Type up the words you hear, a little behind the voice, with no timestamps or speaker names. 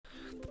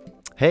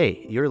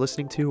Hey, you're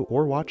listening to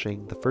or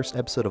watching the first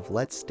episode of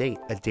Let's Date,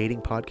 a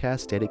dating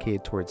podcast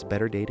dedicated towards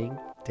better dating,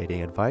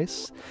 dating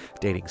advice,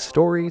 dating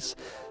stories,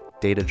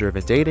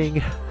 data-driven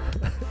dating,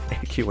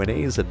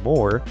 Q&As, and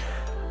more.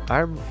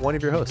 I'm one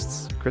of your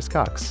hosts, Chris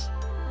Cox.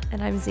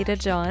 And I'm Zita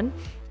John.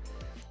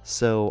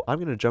 So I'm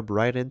going to jump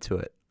right into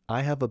it.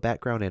 I have a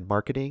background in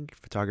marketing,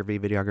 photography,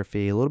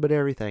 videography, a little bit of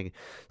everything.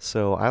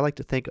 So I like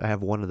to think I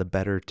have one of the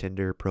better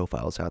Tinder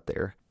profiles out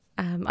there.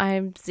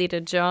 I'm Zita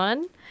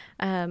John.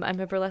 I'm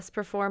a burlesque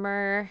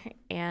performer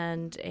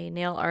and a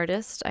nail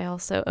artist. I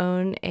also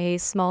own a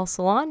small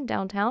salon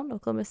downtown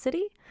Oklahoma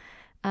City.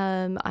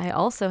 I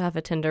also have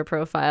a Tinder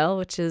profile,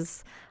 which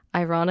is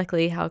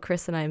ironically how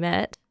Chris and I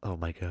met. Oh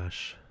my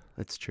gosh,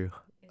 that's true.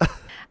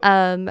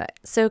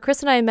 So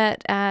Chris and I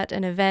met at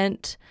an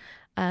event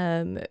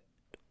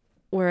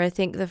where I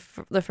think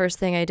the first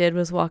thing I did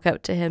was walk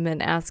up to him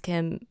and ask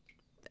him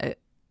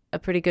a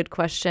pretty good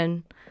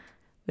question,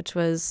 which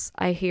was,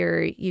 I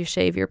hear you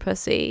shave your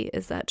pussy.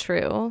 Is that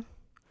true?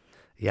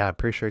 Yeah, I'm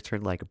pretty sure it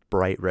turned like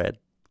bright red.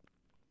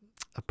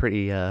 A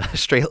pretty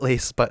straight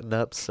lace button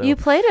up. So You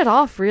played it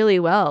off really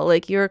well.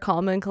 Like, you were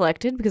calm and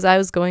collected because I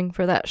was going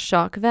for that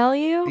shock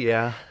value.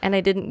 Yeah. And I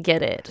didn't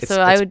get it. It's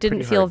I pretty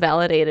didn't feel hard.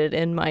 validated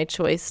in my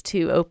choice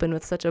to open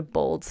with such a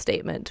bold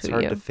statement It's to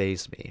hard you. to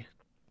phase me.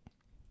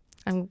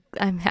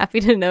 I'm happy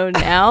to know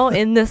now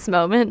in this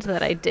moment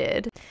that I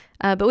did.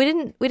 But we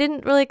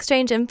didn't really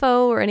exchange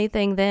info or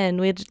anything then.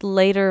 We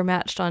later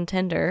matched on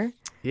Tinder.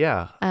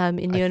 Yeah. And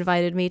you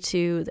invited me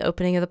to the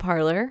opening of the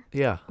parlor,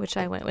 Yeah. which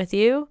I went with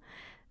you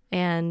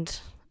and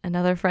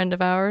another friend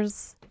of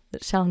ours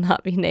that shall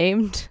not be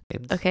named.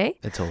 Okay.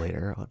 Until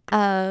later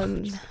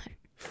on.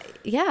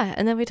 Yeah,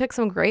 and then we took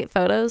some great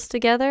photos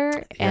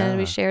together and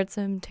we Yeah. shared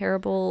some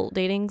terrible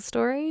dating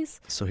stories.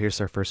 So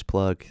here's our first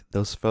plug.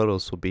 Those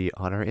photos will be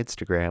on our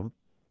Instagram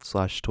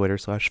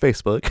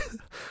 /Twitter/Facebook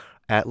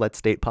at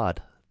Let's Date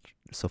Pod.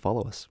 So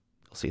follow us.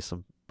 You'll see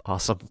some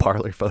awesome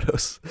parlor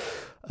photos.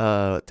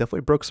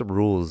 Definitely broke some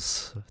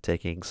rules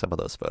taking some of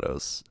those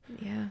photos.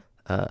 Yeah.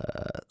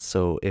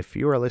 So if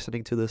you are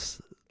listening to this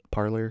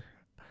parlor,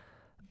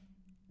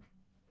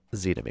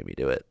 Zeta made me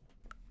do it.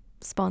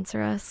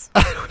 Sponsor us.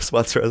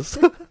 Sponsor us.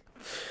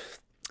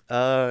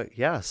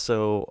 Yeah,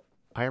 so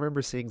I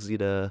remember seeing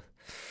Zeta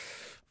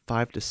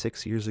 5 to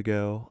 6 years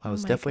ago. I Oh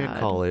was my definitely in God.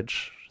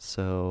 college,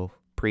 so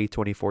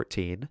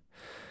pre-2014.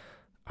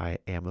 I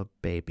am a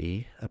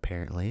baby,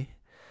 apparently.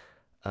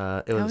 It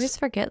I always was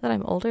forget that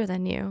I'm older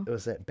than you.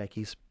 at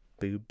Becky's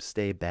Boobs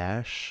Day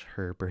Bash,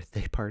 her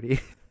birthday party.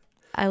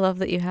 I love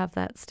that you have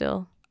that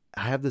still.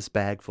 I have this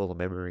bag full of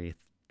memory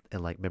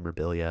and like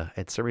memorabilia,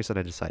 and for some reason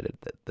I decided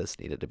that this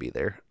needed to be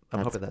there. I'm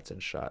That's hoping that's in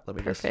shot. Let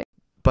me Perfect.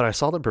 But I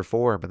saw them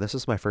perform, and this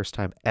was my first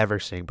time ever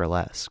seeing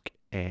burlesque,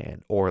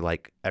 or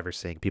like ever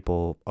seeing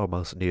people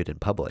almost nude in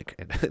public,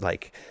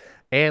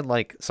 and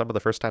like some of the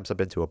first times I've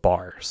been to a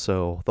bar.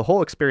 So the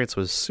whole experience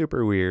was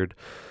super weird.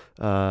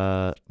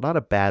 Not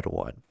a bad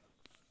one,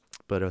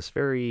 but it was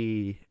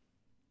very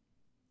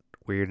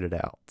weirded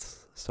out.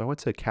 So I went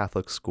to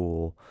Catholic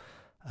school,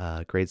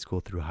 grade school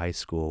through high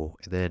school,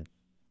 and then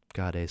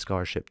got a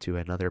scholarship to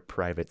another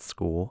private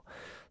school.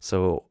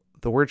 So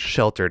the word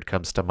sheltered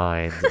comes to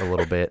mind a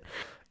little bit.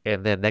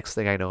 And then next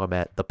thing I know, I'm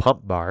at the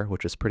Pump Bar,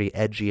 which is pretty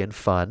edgy and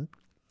fun.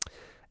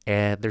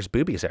 And there's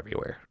boobies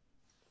everywhere.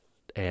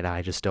 And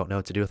I just don't know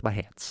what to do with my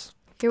hands.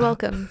 You're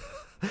welcome.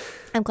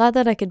 I'm glad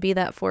that I could be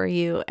that for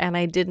you, and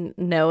I didn't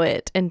know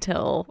it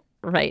until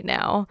right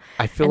now.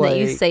 I feel And like that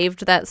you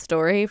saved that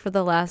story for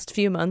the last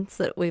few months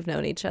that we've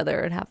known each other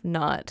and have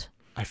not.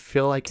 in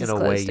a way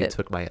disclosed you it.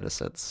 took my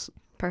innocence.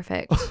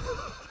 Perfect.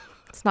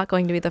 It's not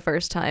going to be the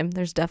first time.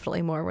 There's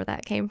definitely more where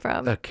that came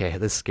from. Okay,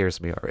 this scares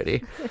me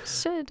already. It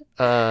should.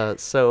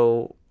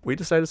 So we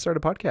decided to start a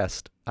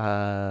podcast.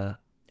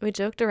 We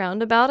joked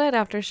around about it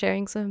after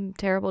sharing some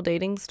terrible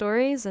dating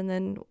stories. And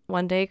then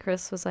one day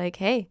Chris was like,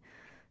 hey,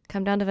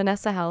 come down to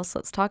Vanessa House.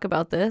 Let's talk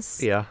about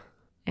this. Yeah.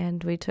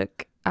 And we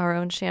took our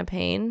own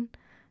champagne.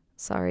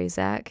 Sorry,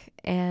 Zach.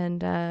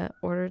 And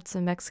ordered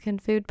some Mexican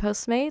food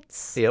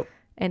Postmates. Yep.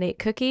 And ate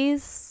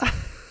cookies.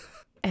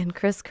 And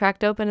Chris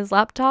cracked open his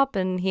laptop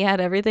and he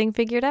had everything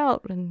figured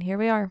out. And here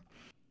we are.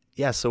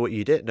 Yeah, so what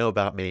you didn't know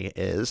about me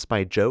is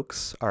my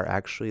jokes are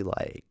actually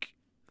like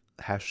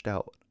hashed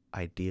out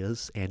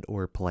ideas and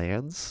or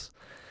plans.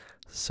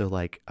 So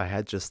like I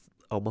had just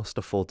almost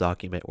a full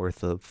document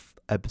worth of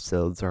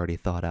episodes already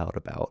thought out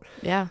about.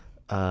 Yeah.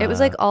 It was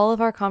like all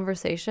of our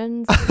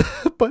conversations,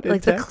 but in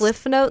like the text.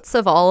 cliff notes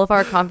of all of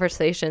our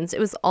conversations.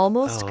 It was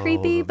almost Oh,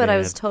 creepy, but I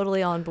was man.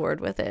 totally on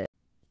board with it.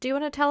 Do you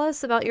want to tell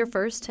us about your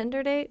first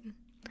Tinder date?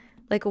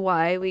 Like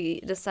why we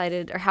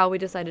decided or how we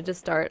decided to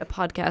start a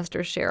podcast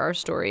or share our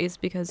stories,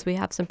 because we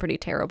have some pretty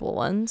terrible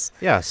ones.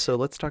 Yeah, so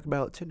let's talk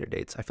about Tinder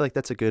dates. I feel like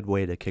that's a good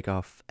way to kick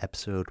off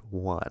episode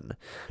 1.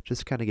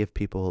 Just kind of give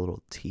people a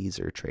little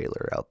teaser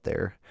trailer out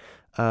there.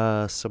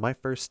 So my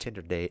first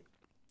Tinder date,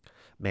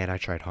 man, I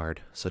tried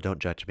hard, so don't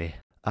judge me.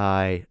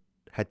 I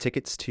had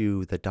tickets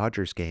to the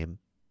Dodgers game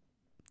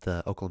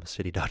the Oklahoma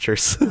City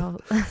Dodgers. Oh.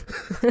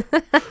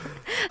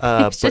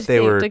 But they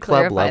need were to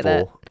club clarify that.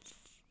 level.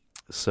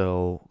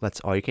 So that's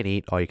all you can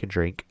eat, all you can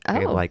drink.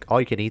 And Oh. like all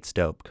you can eat's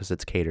dope because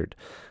it's catered.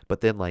 But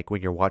then like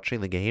when you're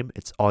watching the game,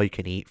 it's all you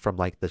can eat from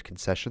like the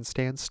concession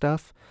stand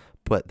stuff.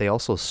 But they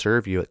also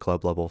serve you at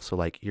club level. So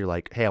like you're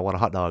like, hey, I want a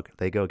hot dog.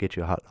 They go get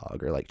you a hot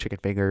dog or like chicken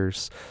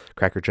fingers,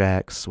 Cracker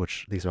Jacks,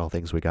 which these are all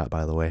things we got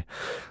by the way.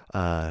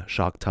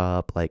 Shock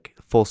Top, like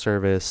full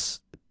service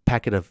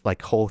packet of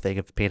like whole thing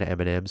of peanut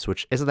M&Ms,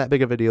 which isn't that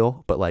big of a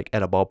deal, but like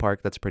at a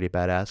ballpark that's pretty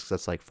badass 'cause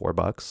that's like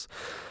 $4.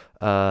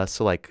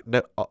 So like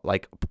no,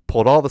 like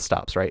pulled all the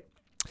stops, right?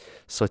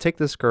 So I take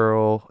this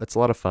girl. It's a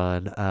lot of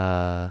fun.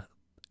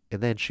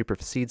 And then she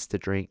proceeds to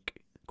drink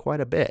quite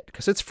a bit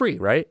because it's free,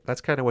 right?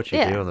 That's kind of what you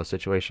do Yeah. in those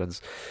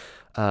situations.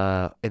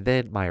 And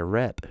then my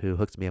rep who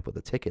hooked me up with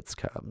the tickets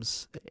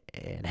comes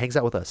and hangs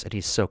out with us, and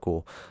he's so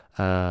cool.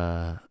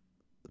 But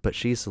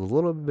she's a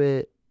little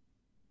bit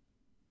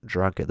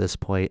drunk at this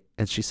point,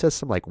 and she says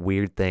some like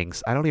weird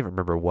things. I don't even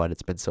remember what.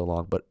 It's been so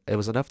long, but it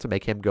was enough to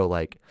make him go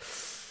like,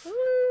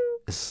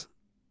 is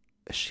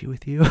she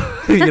with you?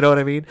 You know what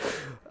I mean?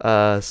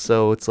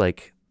 So it's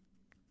like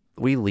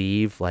we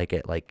leave like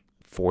at like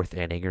fourth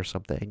inning or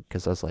something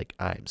because I was like,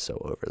 I'm so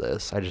over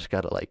this. I just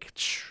gotta like,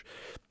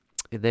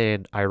 and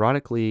then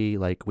ironically,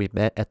 like we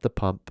met at the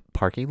pump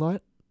parking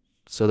lot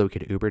so that we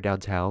could Uber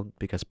downtown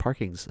because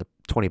parking's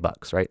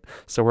 $20, right?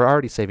 So we're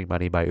already saving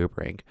money by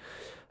Ubering.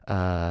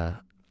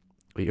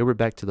 We Ubered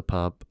back to the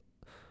pump.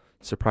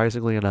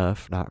 Surprisingly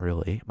enough, not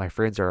really. My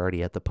friends are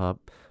already at the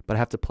pump, but I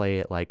have to play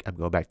it like I'm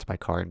going back to my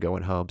car and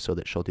going home so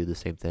that she'll do the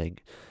same thing.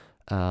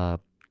 Uh,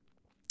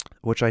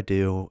 which I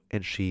do,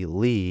 and she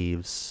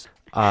leaves.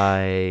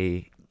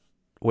 I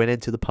went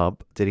into the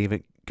pump, didn't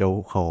even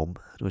go home.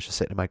 I was just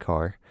sitting in my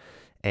car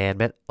and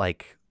met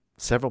like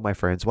several of my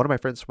friends. One of my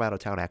friends from out of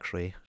town,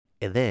 actually.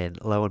 And then,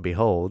 lo and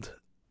behold,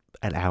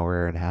 an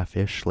hour and a half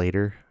ish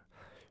later,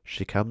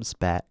 she comes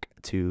back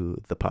to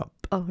the pump.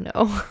 Oh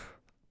no.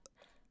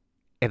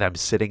 And I'm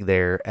sitting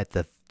there at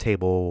the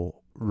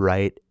table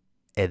right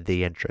at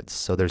the entrance.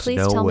 So there's Please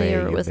no tell me way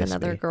you're you with miss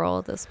another me. girl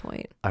at this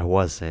point. I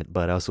wasn't,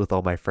 but I was with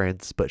all my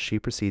friends. But she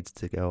proceeds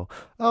to go,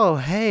 oh,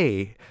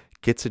 hey,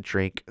 gets a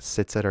drink,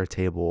 sits at our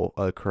table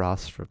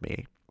across from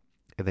me,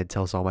 and then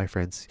tells all my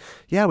friends,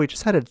 yeah, we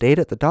just had a date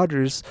at the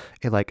Dodgers.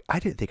 And like, I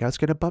didn't think I was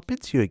going to bump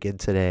into you again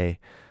today.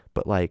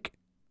 But like,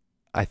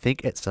 I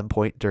think at some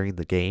point during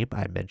the game,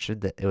 I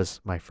mentioned that it was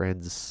my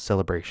friend's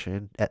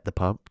celebration at the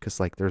pump because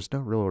like there's no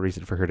real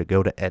reason for her to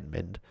go to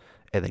Edmond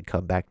and then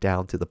come back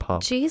down to the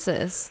pump.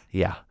 Jesus.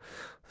 Yeah.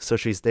 So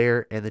she's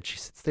there, and then she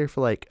sits there for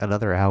like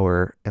another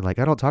hour, and like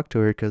I don't talk to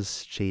her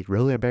because she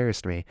really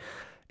embarrassed me.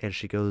 And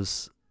she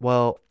goes,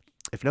 well,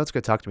 if no one's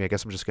going to talk to me, I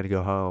guess I'm just going to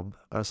go home.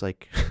 I was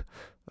like,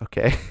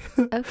 okay,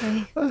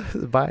 Okay.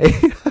 bye.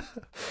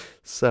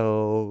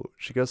 So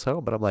she goes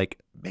home, but I'm like,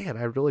 man,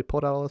 I really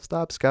pulled out all the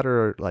stops, got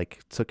her, like,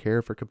 took care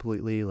of her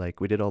completely.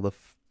 Like, we did all the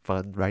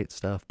fun, right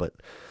stuff, but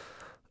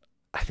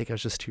I think I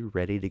was just too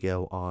ready to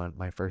go on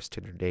my first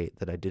Tinder date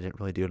that I didn't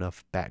really do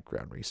enough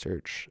background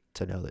research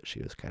to know that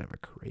she was kind of a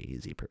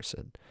crazy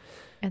person.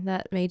 And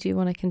that made you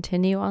want to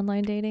continue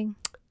online dating?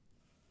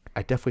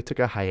 I definitely took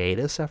a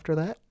hiatus after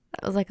that.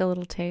 That was like a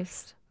little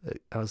taste.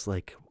 I was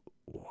like,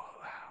 wow.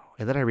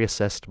 And then I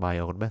reassessed my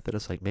own method.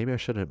 It's like, maybe I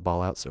shouldn't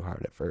ball out so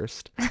hard at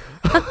first.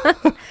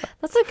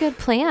 That's a good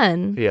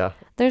plan. Yeah.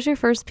 There's your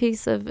first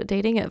piece of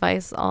dating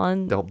advice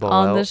on Don't ball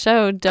on the out.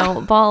 show.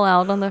 Don't ball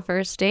out on the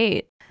first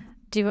date.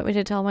 Do you want me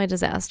to tell my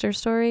disaster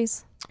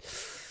stories?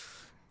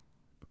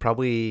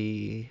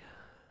 Probably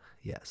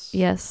yes.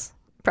 Yes.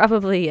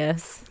 Probably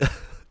yes.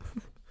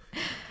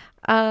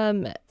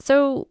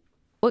 So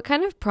what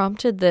kind of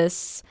prompted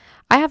this?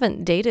 I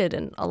haven't dated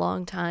in a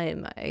long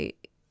time. Like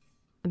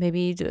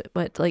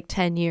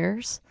 10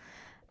 years.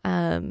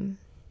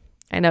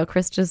 I know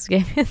Chris just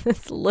gave me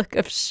this look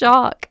of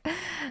shock.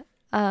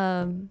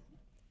 Yeah,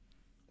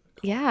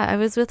 I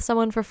was with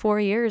someone for 4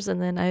 years,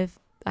 and then I've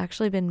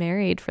actually been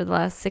married for the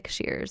last 6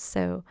 years.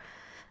 So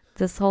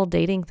this whole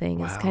dating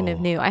thing is kind of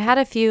Wow. new. I had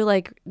a few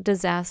like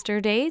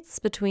disaster dates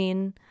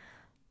between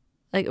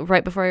like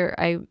right before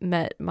I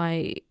met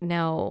my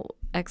now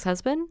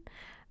ex-husband.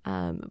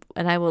 And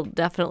I will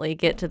definitely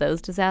get to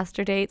those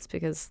disaster dates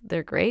because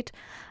they're great.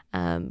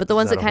 But the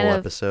ones that kind of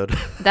episode.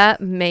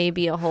 that may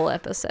be a whole Oh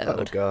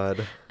episode.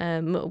 God.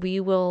 We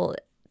will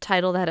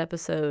title that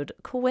episode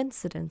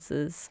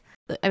Coincidences.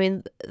 I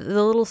mean,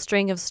 the little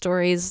string of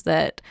stories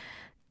that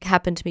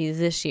happened to me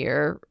this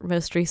year,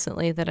 most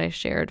recently that I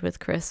shared with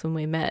Chris when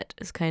we met,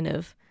 is kind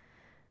of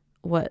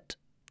what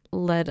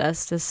led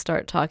us to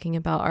start talking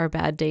about our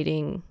bad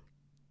dating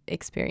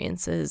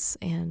experiences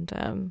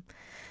and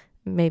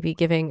maybe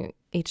giving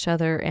each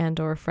other and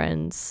or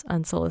friends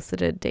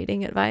unsolicited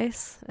dating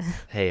advice.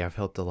 Hey, I've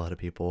helped a lot of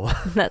people.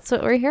 That's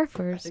what we're here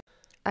for.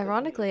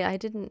 Ironically, I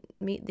didn't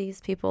meet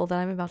these people that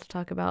I'm about to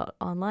talk about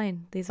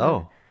online. These are,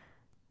 Oh,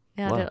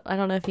 yeah, wow. I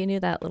don't know if you knew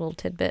that little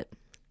tidbit.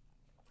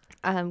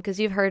 Because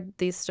you've heard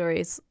these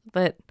stories,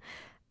 but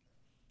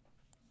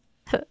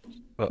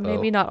Uh-oh.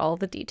 maybe not all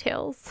the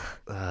details.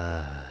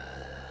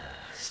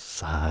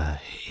 Sigh.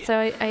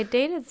 So I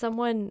dated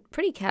someone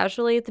pretty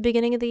casually at the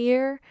beginning of the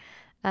year.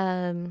 We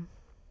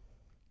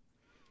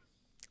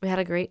had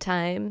a great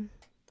time.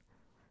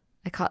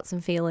 I caught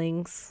some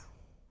feelings,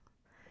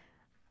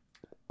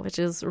 which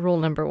is rule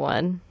number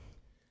one.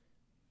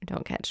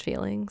 Don't catch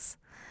feelings.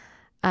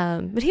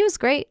 But he was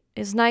great.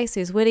 He was nice.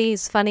 He was witty.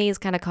 He's funny. He's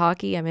kind of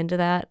cocky. I'm into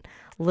that.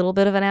 A little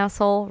bit of an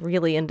asshole.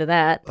 Really into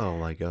that. Oh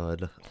my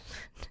God.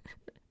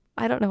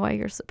 I don't know why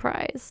you're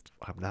surprised.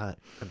 I'm not.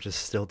 I'm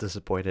just still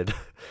disappointed.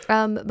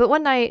 But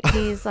one night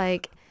he's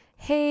like,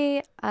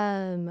 hey,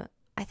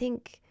 I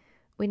think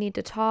we need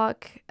to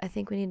talk. I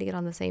think we need to get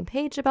on the same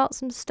page about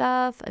some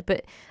stuff.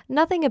 But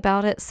nothing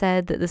about it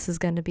said that this is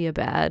going to be a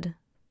bad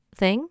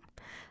thing.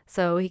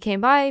 So he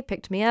came by,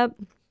 picked me up.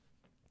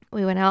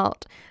 We went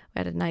out. We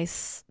had a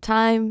nice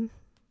time.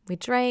 We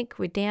drank.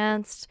 We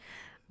danced.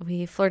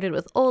 We flirted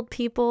with old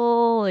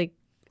people. Like,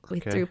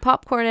 we threw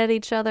popcorn at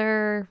each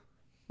other.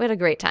 We had a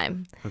great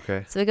time.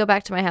 Okay. So we go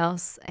back to my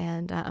house,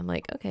 and I'm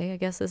like, okay, I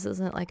guess this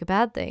isn't like a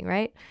bad thing,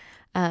 right?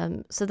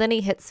 So then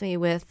he hits me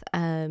with,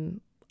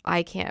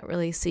 I can't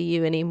really see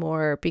you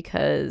anymore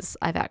because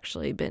I've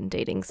actually been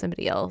dating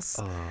somebody else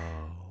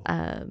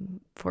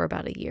for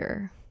about a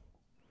year.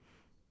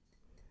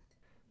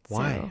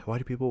 Why? So, Why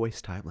do people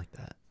waste time like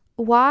that?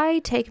 why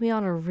take me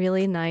on a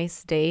really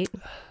nice date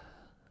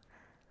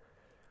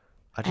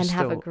and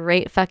have a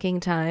great fucking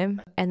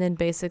time and then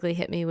basically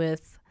hit me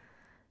with,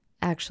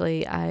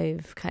 actually,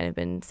 I've kind of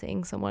been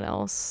seeing someone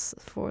else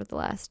for the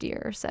last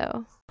year or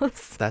so.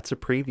 That's a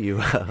preview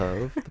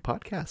of the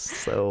podcast.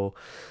 So,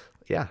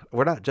 yeah,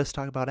 we're not just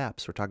talking about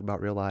apps. We're talking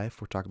about real life.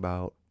 We're talking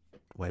about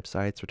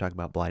websites. We're talking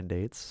about blind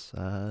dates.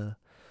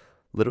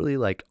 Literally,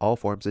 like all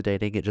forms of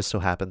dating. It just so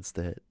happens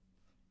that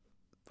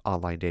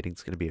online dating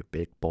is going to be a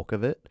big bulk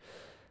of it.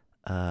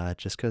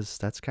 Just because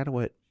that's kind of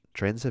what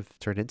trends have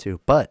turned into.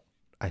 But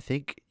I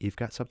think you've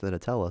got something to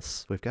tell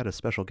us. We've got a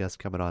special guest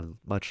coming on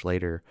much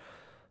later.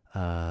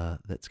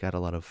 That's got a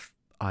lot of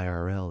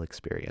IRL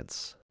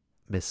experience.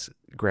 Miss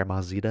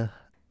Grandma Zeta.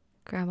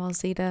 Grandma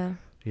Zeta.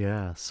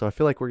 Yeah, so I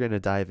feel like we're going to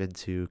dive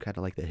into kind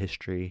of like the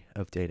history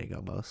of dating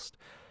almost.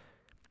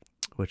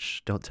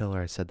 Which, don't tell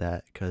her I said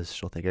that because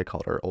she'll think I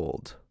called her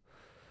old.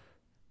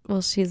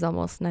 Well, she's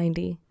almost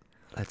 90.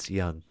 That's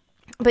young.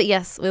 But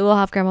yes, we will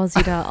have Grandma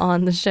Zeta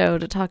on the show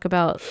to talk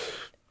about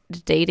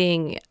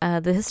dating,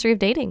 the history of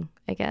dating,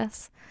 I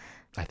guess.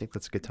 I think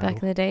that's a good title.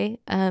 Back in the day,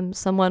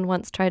 someone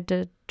once tried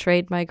to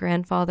trade my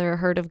grandfather a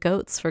herd of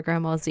goats for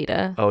Grandma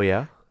Zeta. Oh,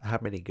 yeah? How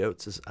many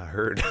goats is a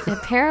herd?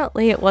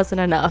 Apparently it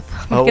wasn't enough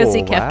because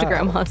he kept wow.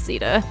 Grandma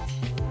Zeta.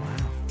 Wow.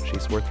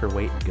 She's worth her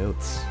weight in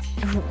goats.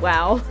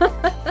 Wow.